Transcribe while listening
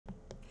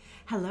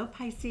Hello,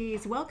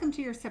 Pisces. Welcome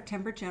to your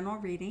September general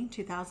reading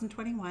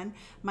 2021.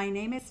 My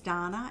name is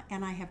Donna,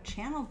 and I have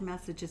channeled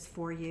messages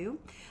for you.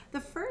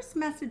 The first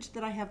message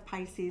that I have,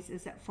 Pisces,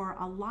 is that for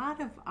a lot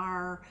of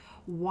our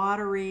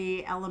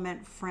watery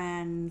element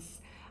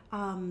friends,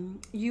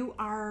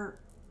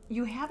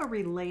 you have a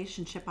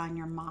relationship on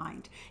your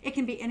mind. It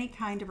can be any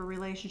kind of a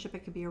relationship.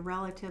 It could be a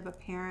relative, a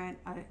parent,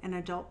 an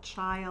adult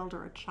child,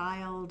 or a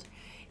child.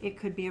 It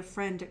could be a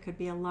friend, it could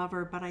be a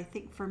lover. But I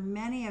think for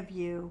many of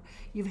you,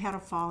 you've had a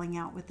falling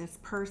out with this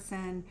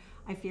person.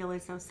 I feel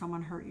as though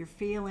someone hurt your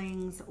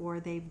feelings,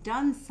 or they've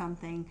done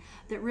something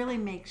that really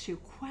makes you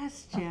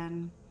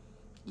question,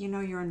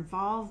 your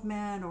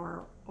involvement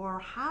or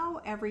how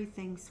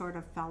everything sort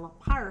of fell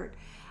apart.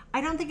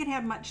 I don't think it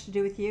had much to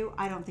do with you.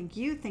 I don't think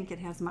you think it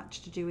has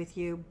much to do with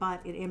you, but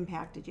it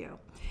impacted you.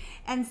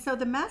 And so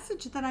the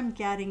message that I'm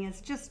getting is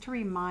just to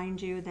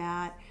remind you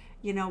that,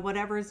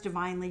 whatever is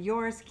divinely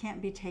yours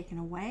can't be taken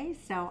away.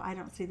 So I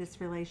don't see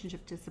this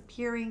relationship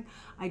disappearing.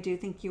 I do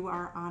think you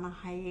are on a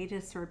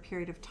hiatus or a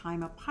period of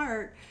time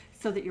apart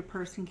so that your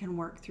person can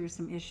work through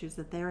some issues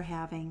that they're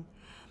having.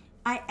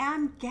 I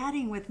am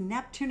getting with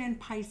Neptune and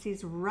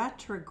Pisces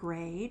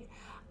retrograde,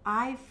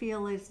 I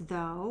feel as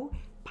though,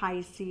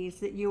 Pisces,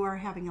 that you are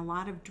having a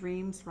lot of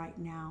dreams right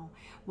now.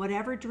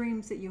 Whatever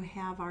dreams that you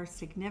have are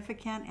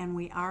significant, and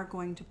we are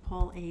going to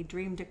pull a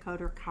dream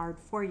decoder card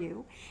for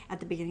you at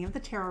the beginning of the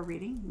tarot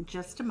reading in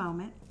just a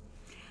moment.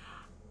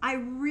 I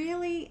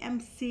really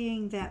am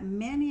seeing that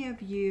many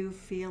of you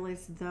feel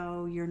as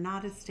though you're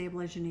not as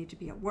stable as you need to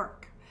be at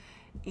work.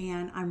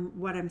 And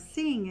what I'm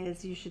seeing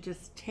is you should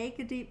just take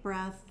a deep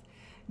breath.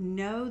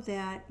 Know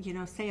that,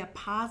 say a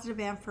positive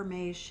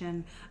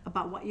affirmation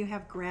about what you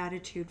have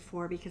gratitude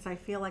for, because I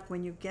feel like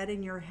when you get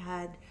in your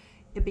head,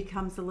 it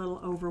becomes a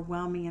little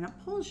overwhelming and it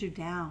pulls you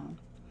down.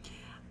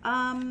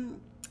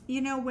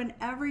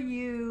 Whenever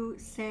you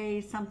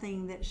say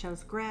something that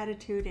shows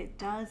gratitude, it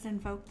does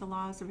invoke the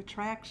laws of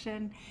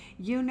attraction.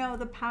 You know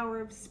the power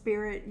of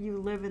spirit. You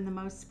live in the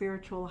most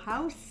spiritual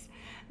house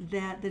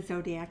that the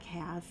zodiac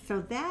has. So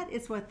that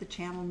is what the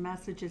channel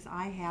messages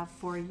I have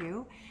for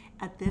you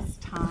at this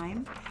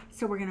time.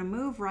 So we're going to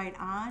move right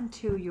on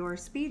to your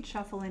speed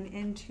shuffle and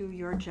into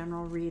your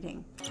general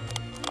reading.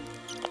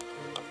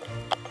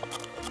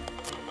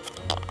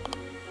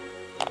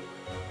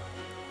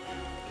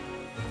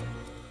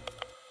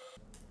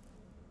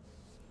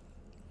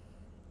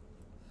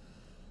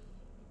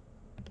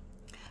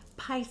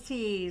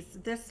 Pisces,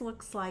 this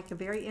looks like a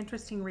very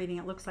interesting reading.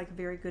 It looks like a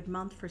very good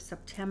month for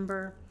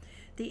September.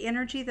 The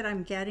energy that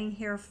I'm getting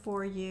here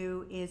for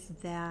you is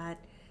that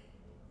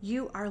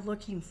you are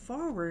looking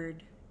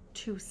forward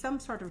to some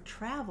sort of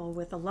travel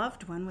with a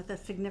loved one, with a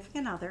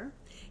significant other.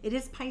 It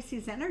is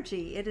Pisces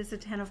energy. It is a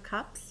 10 of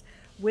Cups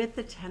with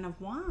the 10 of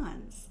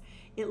Wands.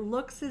 It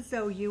looks as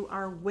though you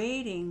are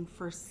waiting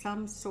for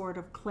some sort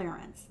of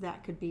clearance.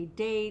 That could be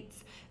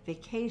dates,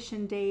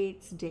 vacation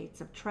dates,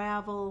 dates of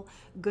travel,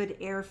 good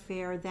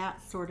airfare,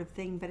 that sort of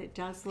thing. But it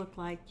does look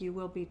like you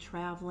will be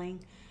traveling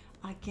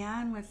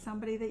again with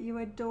somebody that you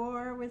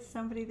adore, with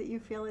somebody that you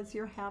feel is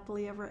your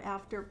happily ever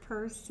after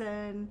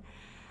person.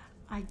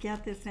 I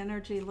get this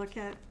energy. Look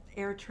at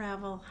air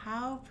travel.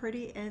 How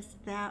pretty is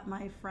that,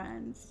 my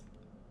friends?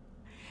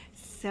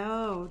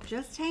 So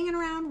just hanging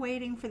around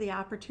waiting for the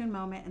opportune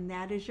moment, and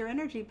that is your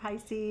energy,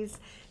 Pisces,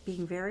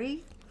 being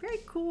very, very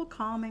cool,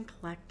 calm, and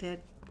collected.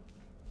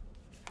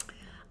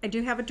 I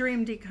do have a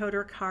dream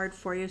decoder card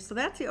for you. So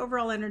that's the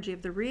overall energy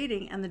of the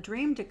reading, and the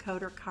dream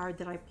decoder card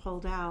that I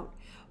pulled out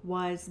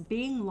was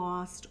being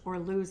lost or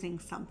losing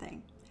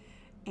something.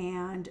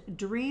 And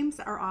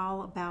dreams are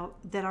all about,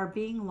 that are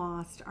being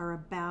lost are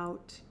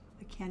about,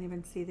 I can't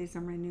even see, these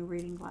are my new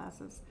reading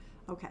glasses.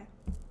 Okay.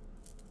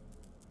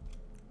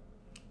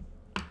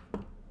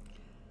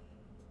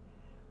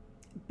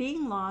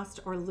 Being lost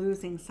or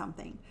losing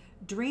something.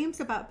 Dreams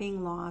about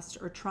being lost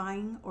or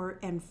trying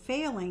and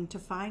failing to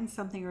find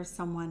something or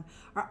someone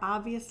are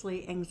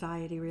obviously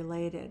anxiety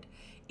related.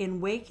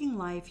 In waking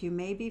life, you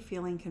may be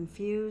feeling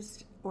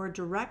confused or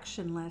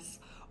directionless,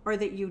 or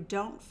that you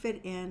don't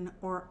fit in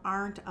or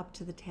aren't up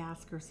to the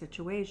task or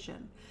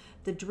situation.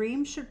 The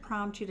dream should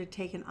prompt you to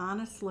take an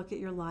honest look at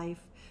your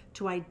life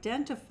to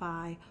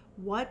identify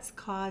what's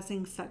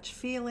causing such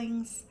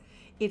feelings.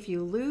 If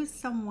you lose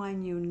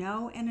someone you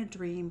know in a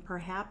dream,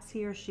 perhaps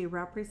he or she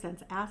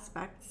represents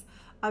aspects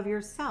of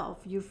yourself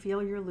you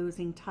feel you're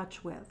losing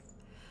touch with.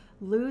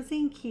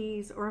 Losing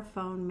keys or a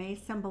phone may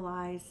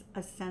symbolize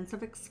a sense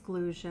of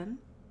exclusion.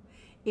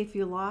 If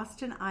you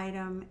lost an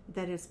item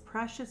that is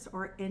precious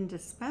or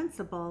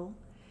indispensable,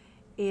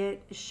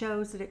 it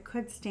shows that it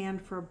could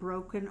stand for a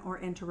broken or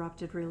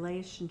interrupted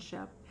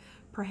relationship.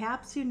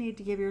 Perhaps you need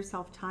to give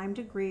yourself time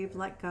to grieve,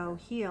 let go,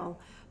 heal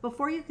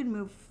before you can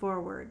move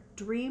forward.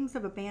 Dreams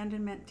of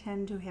abandonment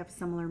tend to have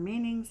similar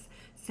meanings,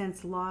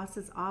 since loss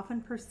is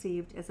often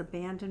perceived as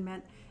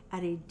abandonment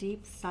at a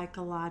deep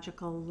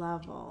psychological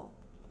level.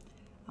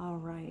 All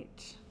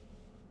right.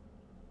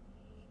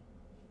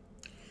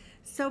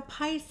 So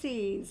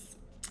Pisces,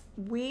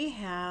 we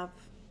have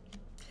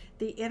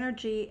the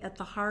energy at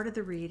the heart of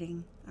the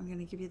reading. I'm going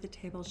to give you the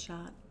table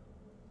shot.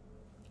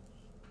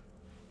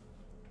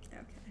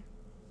 Okay.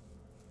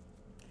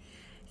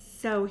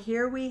 So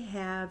here we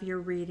have your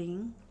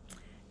reading,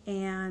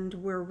 and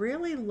we're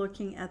really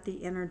looking at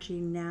the energy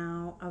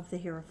now of the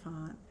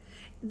Hierophant.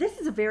 This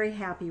is a very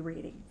happy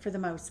reading for the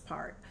most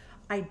part.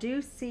 I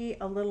do see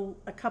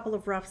a couple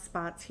of rough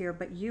spots here,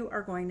 but you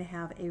are going to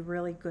have a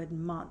really good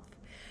month.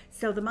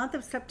 So the month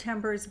of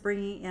September is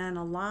bringing in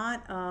a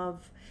lot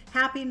of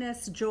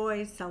happiness,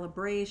 joy,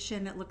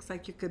 celebration. It looks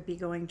like you could be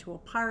going to a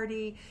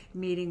party,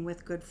 meeting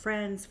with good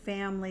friends,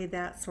 family,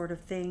 that sort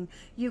of thing.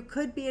 You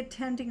could be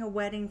attending a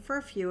wedding for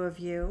a few of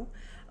you,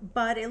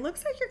 but it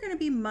looks like you're going to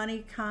be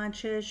money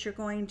conscious. You're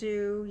going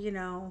to,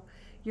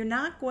 you're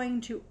not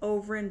going to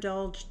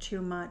overindulge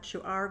too much.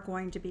 You are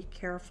going to be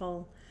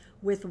careful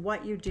with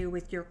what you do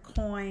with your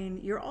coin.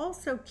 You're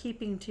also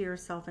keeping to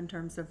yourself in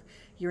terms of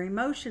your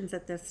emotions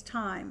at this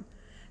time.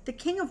 The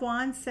King of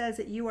Wands says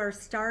that you are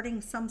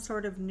starting some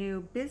sort of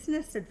new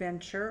business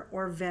adventure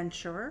or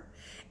venture,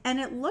 and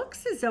it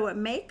looks as though it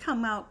may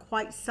come out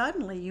quite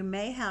suddenly. You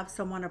may have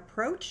someone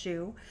approach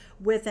you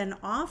with an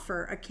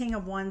offer, a King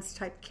of Wands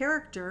type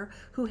character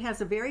who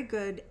has a very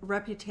good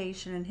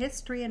reputation and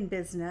history in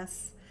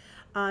business.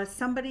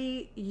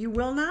 Somebody, you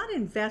will not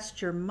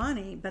invest your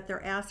money, but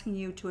they're asking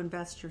you to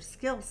invest your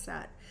skill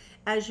set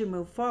as you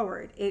move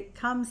forward. It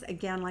comes,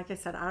 again, like I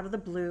said, out of the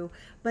blue,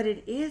 but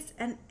it is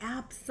an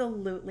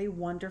absolutely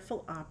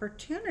wonderful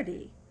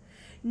opportunity.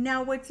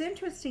 Now, what's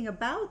interesting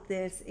about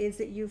this is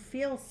that you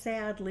feel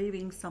sad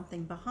leaving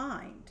something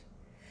behind,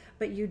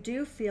 but you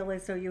do feel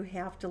as though you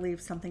have to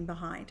leave something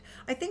behind.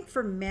 I think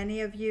for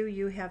many of you,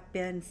 you have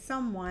been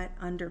somewhat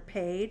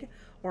underpaid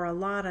or a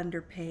lot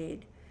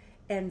underpaid.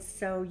 And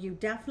so you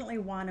definitely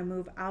want to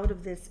move out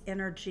of this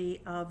energy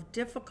of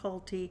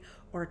difficulty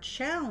or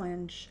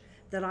challenge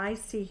that I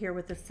see here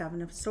with the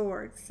Seven of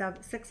Swords,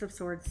 Six of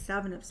Swords,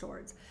 Seven of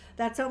Swords.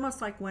 That's almost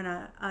like when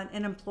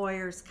an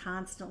employer's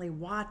constantly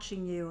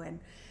watching you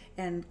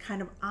and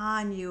kind of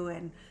on you,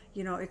 and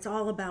it's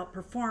all about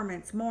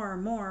performance,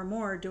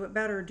 more, do it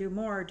better, do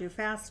more, do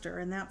faster.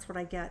 And that's what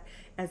I get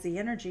as the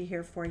energy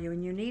here for you.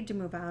 And you need to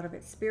move out of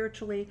it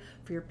spiritually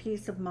for your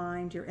peace of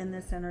mind. You're in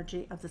this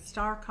energy of the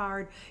Star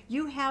card.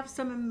 You have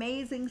some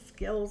amazing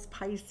skills,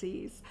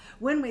 Pisces.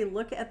 When we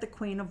look at the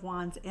Queen of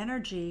Wands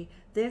energy,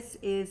 this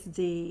is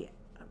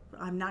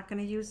I'm not going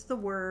to use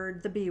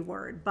the B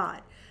word,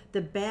 but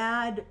the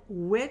bad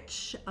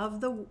witch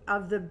of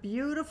the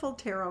beautiful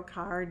tarot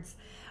cards.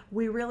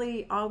 We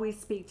really always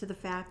speak to the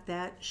fact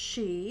that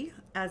she,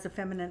 as a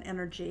feminine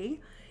energy,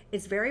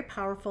 is very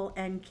powerful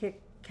and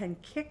can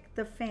kick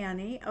the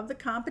fanny of the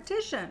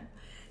competition.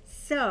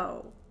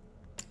 So,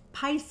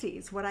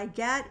 Pisces, what I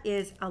get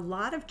is a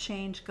lot of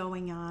change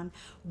going on.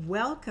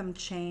 Welcome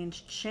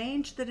change,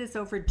 change that is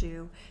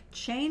overdue,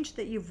 change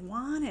that you've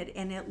wanted,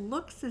 and it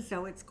looks as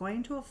though it's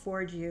going to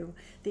afford you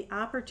the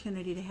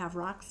opportunity to have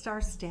rock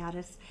star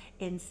status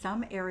in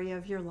some area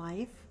of your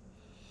life.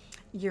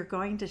 You're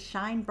going to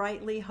shine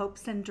brightly.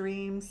 Hopes and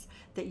dreams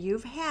that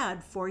you've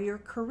had for your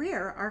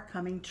career are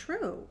coming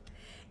true.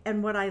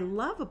 And what I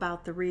love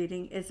about the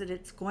reading is that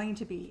it's going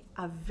to be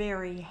a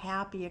very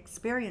happy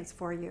experience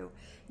for you.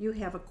 You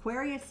have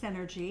Aquarius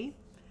energy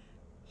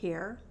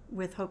here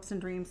with hopes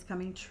and dreams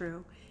coming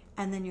true.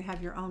 And then you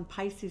have your own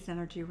Pisces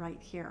energy right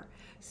here.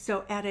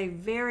 So at a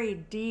very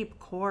deep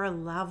core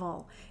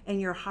level in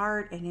your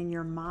heart and in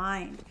your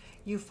mind,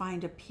 you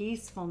find a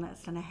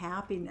peacefulness and a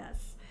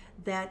happiness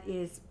that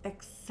is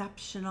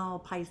exceptional,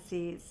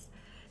 Pisces.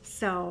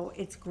 So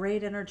it's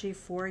great energy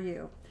for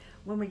you.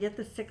 When we get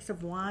the Six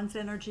of Wands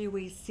energy,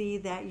 we see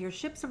that your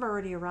ships have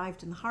already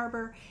arrived in the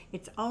harbor.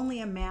 It's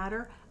only a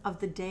matter of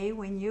the day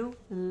when you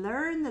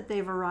learn that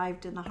they've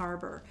arrived in the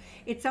harbor.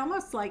 It's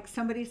almost like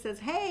somebody says,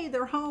 hey,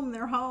 they're home,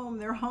 they're home,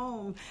 they're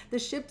home. The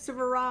ships have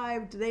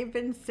arrived. They've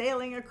been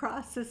sailing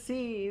across the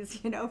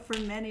seas, for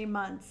many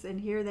months, and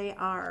here they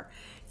are.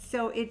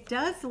 So it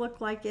does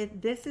look like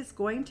this is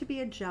going to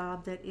be a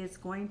job that is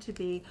going to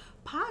be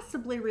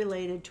possibly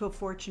related to a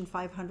Fortune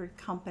 500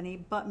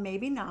 company, but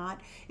maybe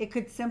not. It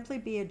could simply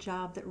be a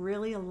job that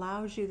really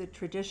allows you the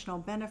traditional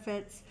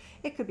benefits.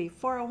 It could be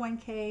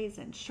 401ks,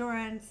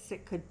 insurance,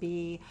 it could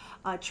be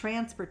a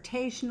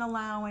transportation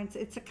allowance.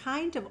 It's a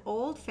kind of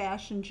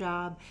old-fashioned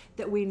job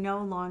that we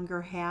no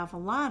longer have a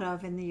lot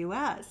of in the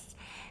US.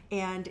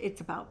 And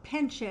it's about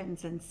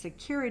pensions and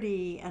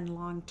security and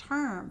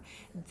long-term.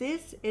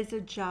 This is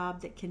a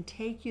job that can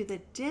take you the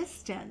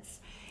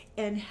distance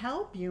and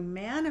help you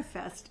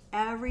manifest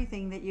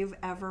everything that you've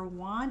ever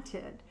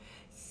wanted.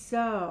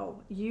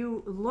 So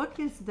you look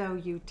as though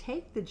you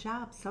take the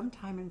job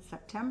sometime in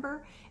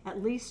September.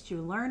 At least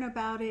you learn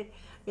about it.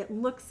 It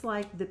looks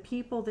like the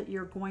people that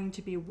you're going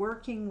to be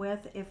working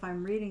with, if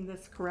I'm reading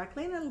this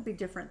correctly, and it'll be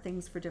different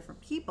things for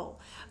different people,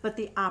 but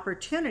the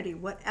opportunity,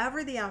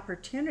 whatever the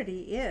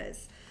opportunity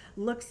is,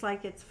 looks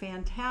like it's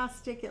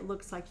fantastic. It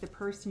looks like the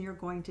person you're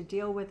going to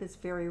deal with is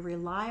very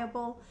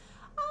reliable.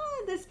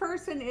 This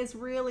person is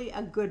really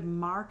a good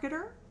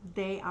marketer.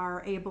 They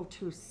are able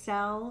to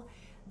sell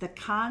the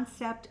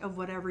concept of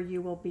whatever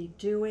you will be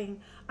doing.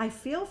 I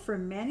feel for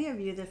many of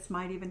you, this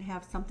might even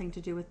have something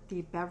to do with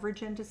the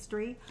beverage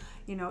industry.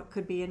 You know, it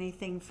could be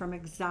anything from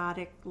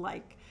exotic,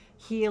 like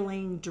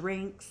healing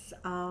drinks.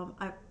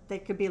 They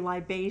could be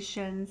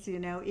libations, you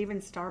know, even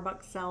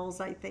Starbucks sells,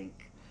 I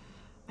think.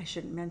 I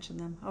shouldn't mention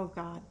them. Oh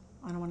God,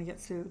 I don't want to get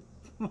sued.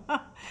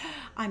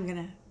 I'm going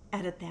to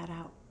edit that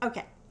out.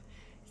 Okay.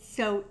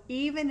 So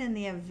even in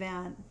the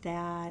event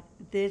that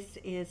this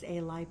is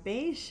a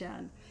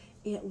libation,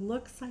 it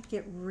looks like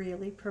it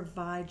really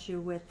provides you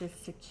with this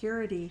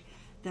security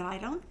that I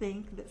don't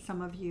think that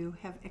some of you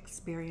have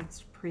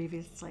experienced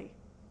previously.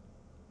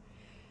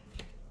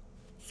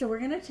 So we're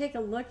going to take a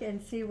look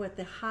and see what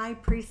the High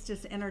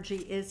Priestess energy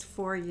is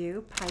for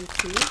you,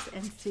 Pisces,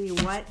 and see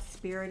what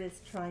Spirit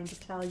is trying to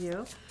tell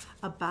you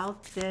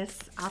about this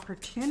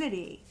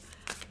opportunity.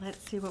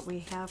 Let's see what we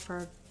have for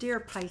our dear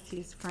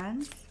Pisces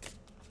friends.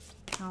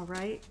 All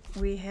right,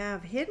 we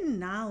have hidden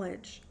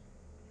knowledge,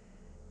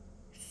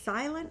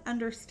 silent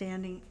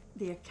understanding,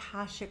 the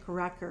Akashic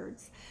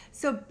records.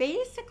 So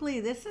basically,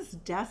 this is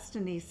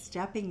destiny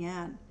stepping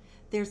in.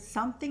 There's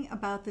something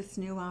about this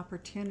new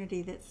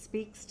opportunity that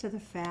speaks to the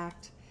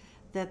fact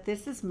that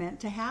this is meant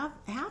to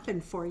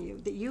happen for you,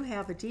 that you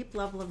have a deep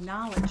level of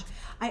knowledge.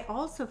 I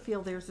also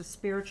feel there's a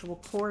spiritual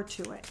core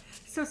to it.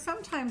 So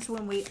sometimes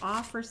when we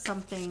offer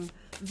something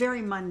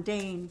very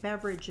mundane,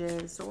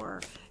 beverages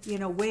or, you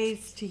know,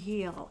 ways to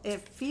heal,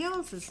 it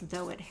feels as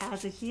though it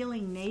has a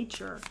healing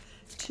nature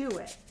to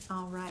it.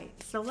 All right,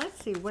 so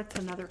let's see what's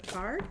another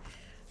card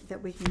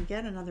that we can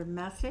get, another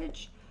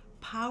message.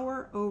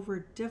 Power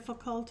over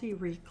difficulty,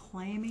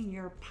 reclaiming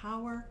your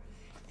power.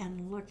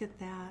 And look at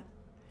that.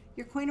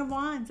 Your Queen of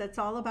Wands, that's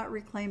all about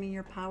reclaiming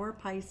your power,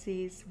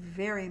 Pisces.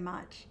 Very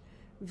much.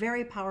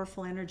 Very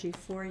powerful energy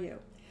for you.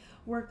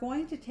 We're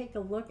going to take a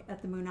look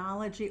at the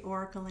Moonology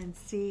Oracle and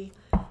see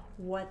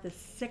what the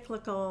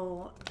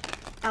cyclical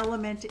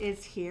element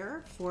is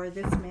here for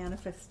this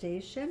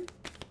manifestation.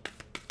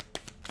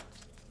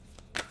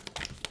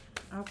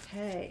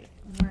 Okay,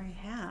 we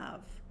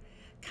have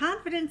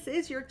confidence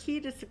is your key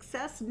to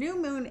success, new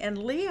moon and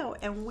Leo,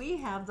 and we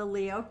have the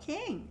Leo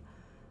King.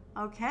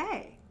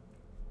 Okay,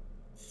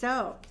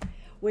 so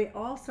we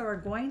also are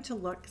going to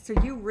look, so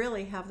you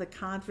really have the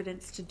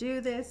confidence to do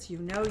this, you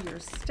know your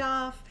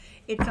stuff.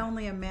 It's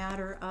only a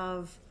matter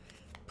of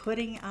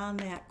putting on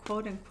that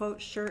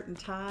quote-unquote shirt and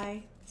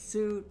tie,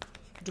 suit,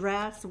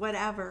 dress,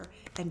 whatever,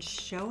 and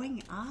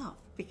showing up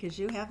because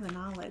you have the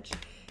knowledge.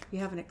 You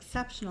have an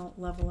exceptional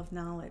level of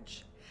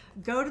knowledge.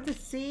 Go to the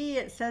sea,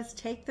 it says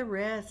take the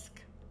risk.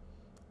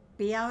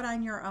 Be out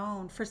on your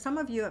own. For some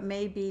of you, it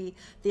may be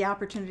the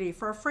opportunity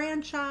for a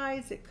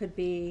franchise. It could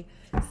be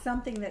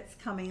something that's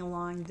coming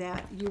along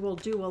that you will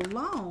do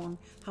alone.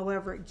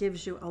 However, it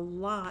gives you a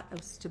lot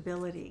of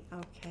stability.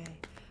 Okay,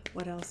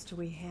 what else do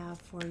we have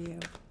for you?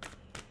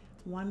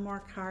 One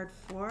more card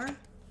for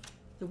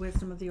the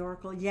Wisdom of the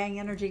Oracle. Yang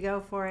energy,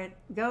 go for it.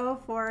 Go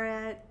for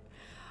it.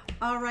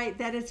 All right,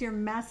 that is your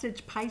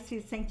message,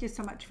 Pisces. Thank you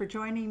so much for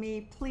joining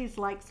me. Please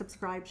like,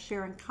 subscribe,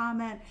 share, and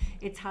comment.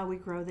 It's how we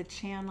grow the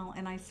channel,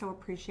 and I so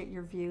appreciate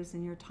your views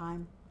and your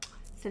time.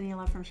 Sending you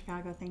love from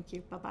Chicago. Thank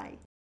you.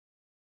 Bye-bye.